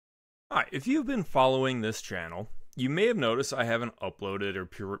Hi, if you've been following this channel, you may have noticed I haven't uploaded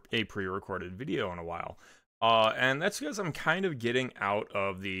a pre-recorded video in a while. And that's because I'm kind of getting out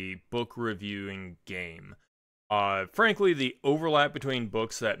of the book reviewing game. Frankly, the overlap between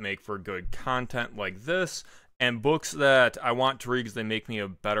books that make for good content like this and books that I want to read because they make me a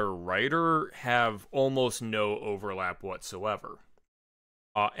better writer have almost no overlap whatsoever.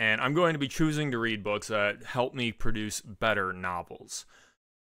 And I'm going to be choosing to read books that help me produce better novels.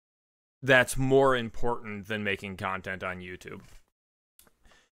 That's more important than making content on YouTube.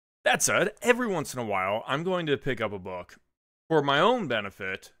 That said, every once in a while, I'm going to pick up a book for my own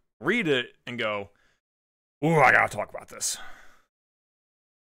benefit, read it, and go, ooh, I gotta talk about this.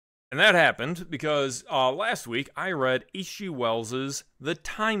 And that happened because last week I read H.G. Wells's The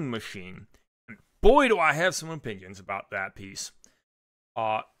Time Machine. And boy, do I have some opinions about that piece.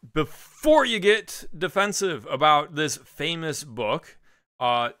 Before you get defensive about this famous book,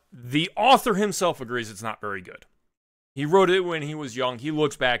 the author himself agrees it's not very good. He wrote it when he was young. He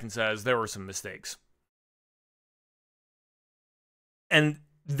looks back and says there were some mistakes. And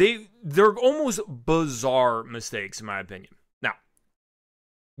they're almost bizarre mistakes, in my opinion. Now,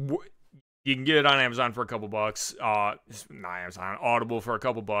 you can get it on Amazon for a couple bucks. Not Amazon, Audible for a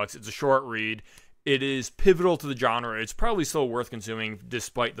couple bucks. It's a short read. It is pivotal to the genre. It's probably still worth consuming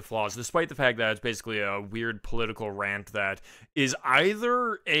despite the flaws, despite the fact that it's basically a weird political rant that is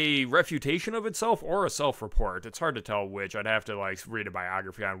either a refutation of itself or a self-report. It's hard to tell which. I'd have to read a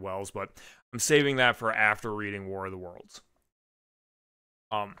biography on Wells, but I'm saving that for after reading War of the Worlds.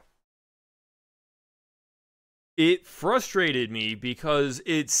 It frustrated me because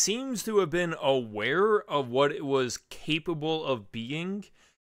it seems to have been aware of what it was capable of being,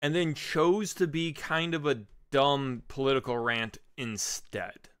 and then chose to be kind of a dumb political rant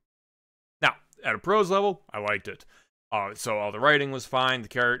instead. Now, at a prose level, I liked it. So all the writing was fine. The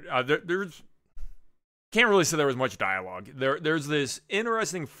character, there's can't really say there was much dialogue. There's this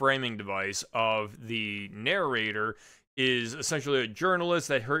interesting framing device of the narrator is essentially a journalist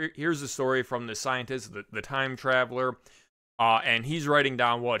that hears the story from the scientist, the time traveler. And he's writing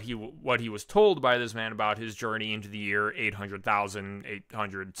down what he was told by this man about his journey into the year 800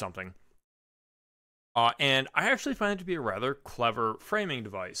 something. And I actually find it to be a rather clever framing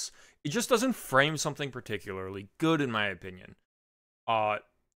device. It just doesn't frame something particularly good, in my opinion.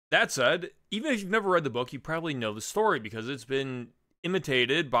 That said, even if you've never read the book, you probably know the story because it's been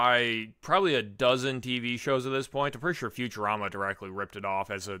imitated by probably a dozen TV shows at this point. I'm pretty sure Futurama directly ripped it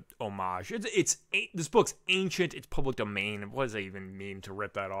off as a homage. This book's ancient. It's public domain. What does that even mean to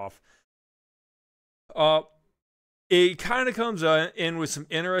rip that off? It kind of comes in with some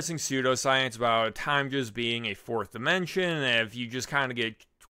interesting pseudoscience about time just being a fourth dimension. And if you just kind of get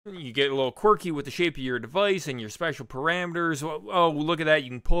a little quirky with the shape of your device and your special parameters. Oh, look at that.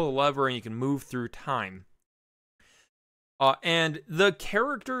 You can pull a lever and you can move through time. And the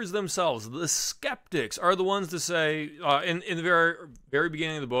characters themselves, the skeptics, are the ones to say, in the very, very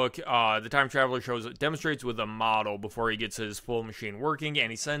beginning of the book, the time traveler demonstrates with a model before he gets his full machine working, and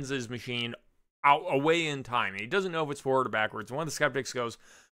he sends his machine away in time. And he doesn't know if it's forward or backwards. And one of the skeptics goes,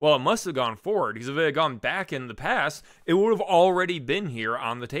 well, it must have gone forward, because if it had gone back in the past, it would have already been here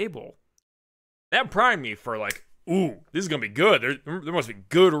on the table. That primed me for ooh, this is going to be good. There must be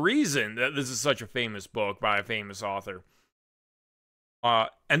good reason that this is such a famous book by a famous author.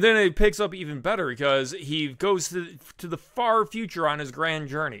 And then it picks up even better because he goes to the far future on his grand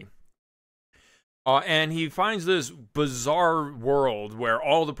journey. And he finds this bizarre world where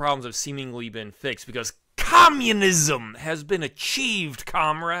all the problems have seemingly been fixed because communism has been achieved,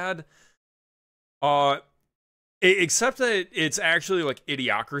 comrade. Except that it's actually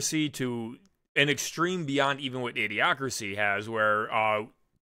idiocracy to an extreme beyond even what idiocracy has, where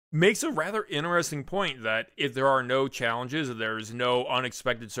makes a rather interesting point that if there are no challenges, if there's no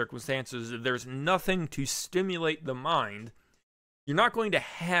unexpected circumstances, if there's nothing to stimulate the mind, you're not going to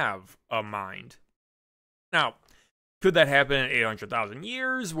have a mind. Now, could that happen in 800,000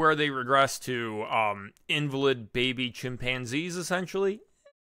 years where they regress to invalid baby chimpanzees, essentially?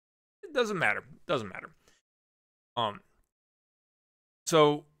 It doesn't matter.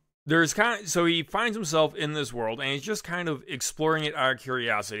 So he finds himself in this world, and he's just kind of exploring it out of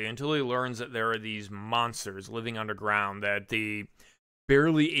curiosity until he learns that there are these monsters living underground that the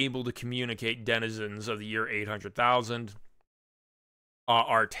barely able to communicate denizens of the year 800,000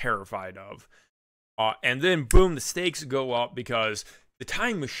 are terrified of. And then, boom, the stakes go up because the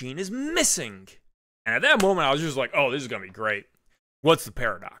time machine is missing. And at that moment, I was just like, oh, this is going to be great. What's the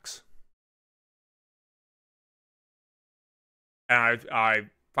paradox? And I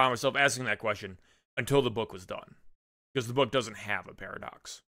found myself asking that question until the book was done, because the book doesn't have a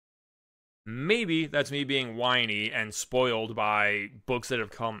paradox. Maybe that's me being whiny and spoiled by books that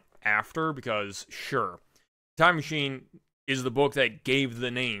have come after, because sure, Time Machine is the book that gave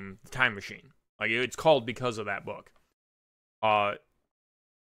the name Time Machine. Like, it's called because of that book.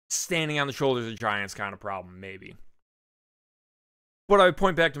 Standing on the shoulders of giants kind of problem, maybe. But I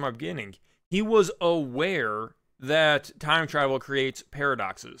point back to my beginning. He was aware that time travel creates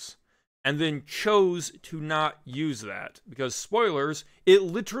paradoxes, and then chose to not use that. Because, spoilers, it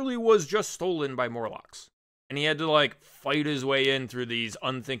literally was just stolen by Morlocks. And he had to, like, fight his way in through these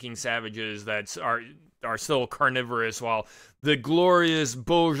unthinking savages that are still carnivorous, while the glorious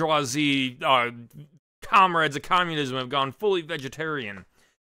bourgeoisie comrades of communism have gone fully vegetarian.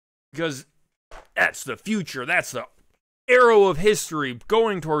 Because that's the future. That's the arrow of history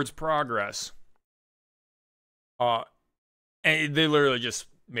going towards progress. And they literally just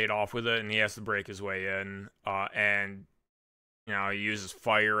made off with it, and he has to break his way in. And, you know, he uses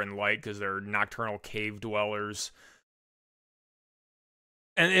fire and light because they're nocturnal cave dwellers.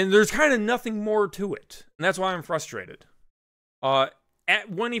 And there's kind of nothing more to it. And that's why I'm frustrated.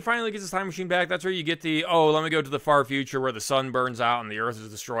 When he finally gets his time machine back, that's where you get the, oh, let me go to the far future where the sun burns out and the earth is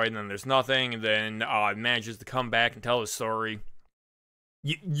destroyed and then there's nothing, and then manages to come back and tell his story.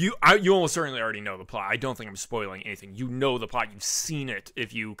 You almost certainly already know the plot. I don't think I'm spoiling anything. You know the plot. You've seen it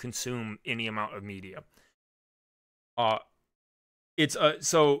if you consume any amount of media. It's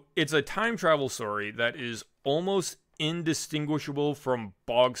a time travel story that is almost indistinguishable from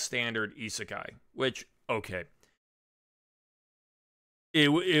bog standard isekai, which, okay.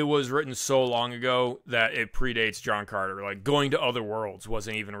 It was written so long ago that it predates John Carter. Like, going to other worlds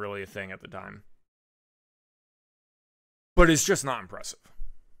wasn't even really a thing at the time. But it's just not impressive.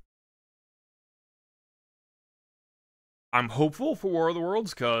 I'm hopeful for War of the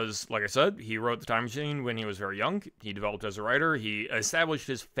Worlds because, like I said, he wrote The Time Machine when he was very young. He developed as a writer. He established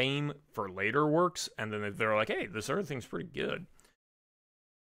his fame for later works, and then they're like, hey, this other thing's pretty good.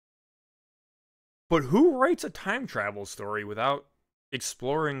 But who writes a time travel story without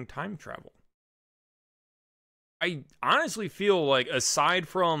exploring time travel? I honestly feel like, aside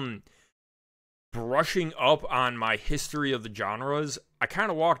from brushing up on my history of the genres, I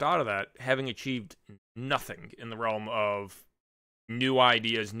kind of walked out of that having achieved nothing in the realm of new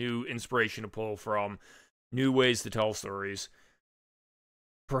ideas, new inspiration to pull from, new ways to tell stories.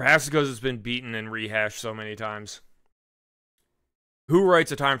 Perhaps because it's been beaten and rehashed so many times. Who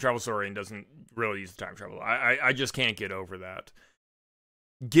writes a time travel story and doesn't really use the time travel? I just can't get over that.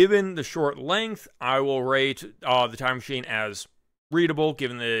 Given the short length, I will rate The Time Machine as readable.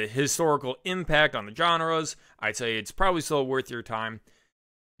 Given the historical impact on the genres, I'd say it's probably still worth your time.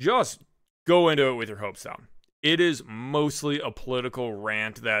 Just go into it with your hopes down. It is mostly a political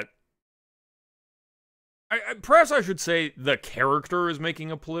rant that... perhaps I should say the character is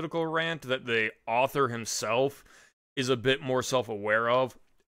making a political rant that the author himself is a bit more self-aware of.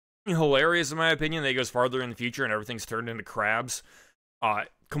 Hilarious, in my opinion, that he goes farther in the future and everything's turned into crabs. That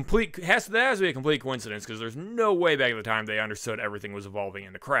has to be a complete coincidence, because there's no way back at the time they understood everything was evolving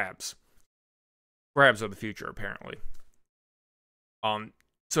into crabs. Crabs are the future, apparently.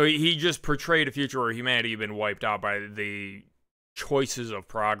 So he just portrayed a future where humanity had been wiped out by the choices of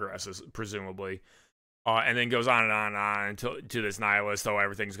progress, presumably. And then goes on and on and on to this nihilist, oh,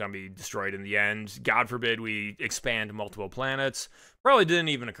 everything's going to be destroyed in the end. God forbid we expand multiple planets. Probably didn't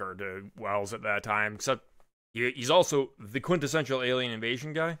even occur to Wells at that time, except he's also the quintessential alien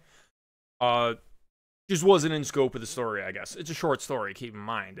invasion guy. Just wasn't in scope of the story, I guess. It's a short story, keep in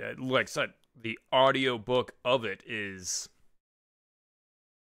mind. Like I said, the audio book of it is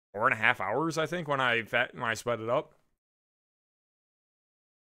 4.5 hours, I think, when I sped it up.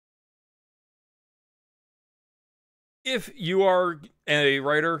 If you are a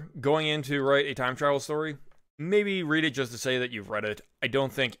writer going in to write a time travel story, maybe read it just to say that you've read it. I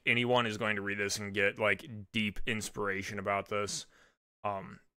don't think anyone is going to read this and get, like, deep inspiration about this.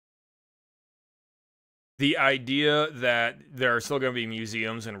 The idea that there are still going to be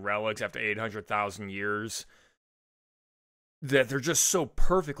museums and relics after 800,000 years, that they're just so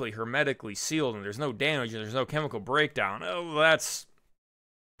perfectly hermetically sealed and there's no damage and there's no chemical breakdown, oh, that's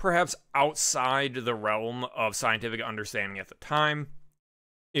perhaps outside the realm of scientific understanding at the time.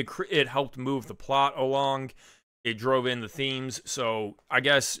 It helped move the plot along. It drove in the themes. So I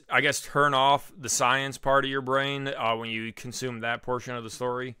guess turn off the science part of your brain when you consume that portion of the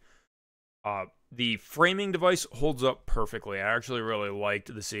story. The framing device holds up perfectly. I actually really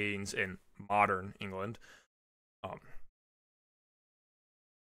liked the scenes in modern England.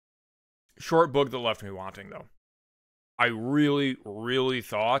 Short book that left me wanting, though. I really, really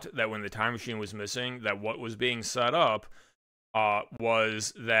thought that when the time machine was missing, that what was being set up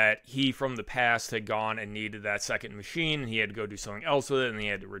was that he from the past had gone and needed that second machine, and he had to go do something else with it, and he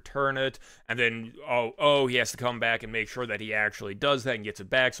had to return it, and then he has to come back and make sure that he actually does that and gets it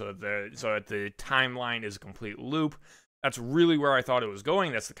back, so that the timeline is a complete loop. That's really where I thought it was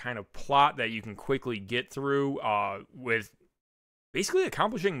going. That's the kind of plot that you can quickly get through with basically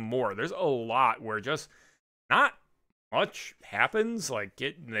accomplishing more. There's a lot where just not much happens. Like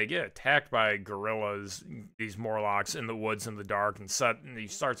they get attacked by gorillas, these Morlocks in the woods in the dark, and he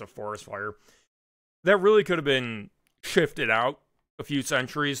starts a forest fire. That really could have been shifted out a few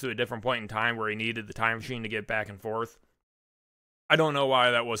centuries to a different point in time where he needed the time machine to get back and forth. I don't know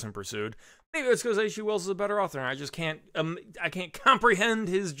why that wasn't pursued. Maybe it's because H.G. Wells is a better author, and I just can't comprehend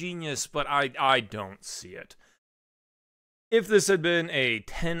his genius, but I don't see it. If this had been a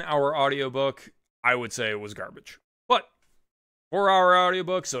 10-hour audiobook, I would say it was garbage. But 4-hour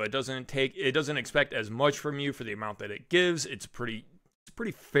audiobook, so it doesn't expect as much from you for the amount that it gives. It's a pretty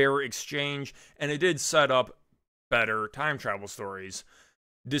fair exchange, and it did set up better time travel stories.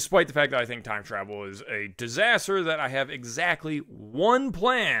 Despite the fact that I think time travel is a disaster, that I have exactly one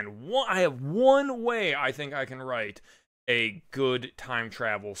plan. I have one way I think I can write a good time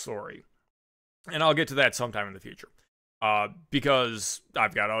travel story. And I'll get to that sometime in the future. Because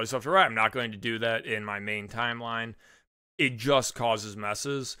I've got all this stuff to write. I'm not going to do that in my main timeline. It just causes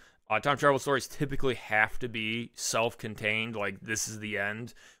messes. Time travel stories typically have to be self-contained, like this is the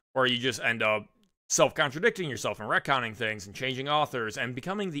end, or you just end up self-contradicting yourself and retconning things and changing authors and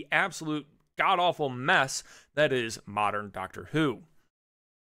becoming the absolute god-awful mess that is modern Doctor Who.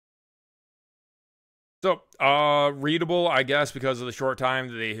 So, readable, I guess, because of the short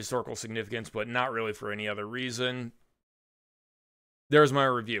time, the historical significance, but not really for any other reason. There's my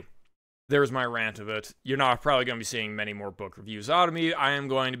review. There's my rant of it. You're not probably going to be seeing many more book reviews out of me. I am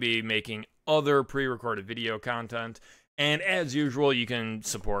going to be making other pre-recorded video content. And as usual, you can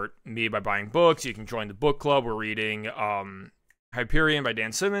support me by buying books. You can join the book club. We're reading Hyperion by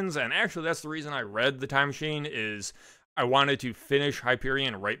Dan Simmons. And actually, that's the reason I read The Time Machine, is I wanted to finish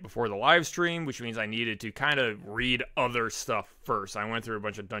Hyperion right before the live stream, which means I needed to kind of read other stuff first. I went through a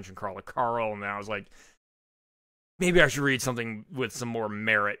bunch of Dungeon Crawler Carl, and then I was like, maybe I should read something with some more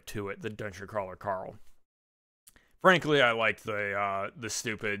merit to it than Dungeon Crawler Carl. Frankly, I liked the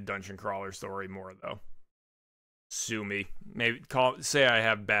stupid Dungeon Crawler story more, though. Sue me. Maybe say I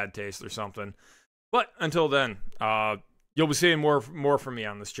have bad taste or something. But until then, you'll be seeing more from me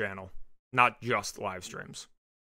on this channel, not just live streams.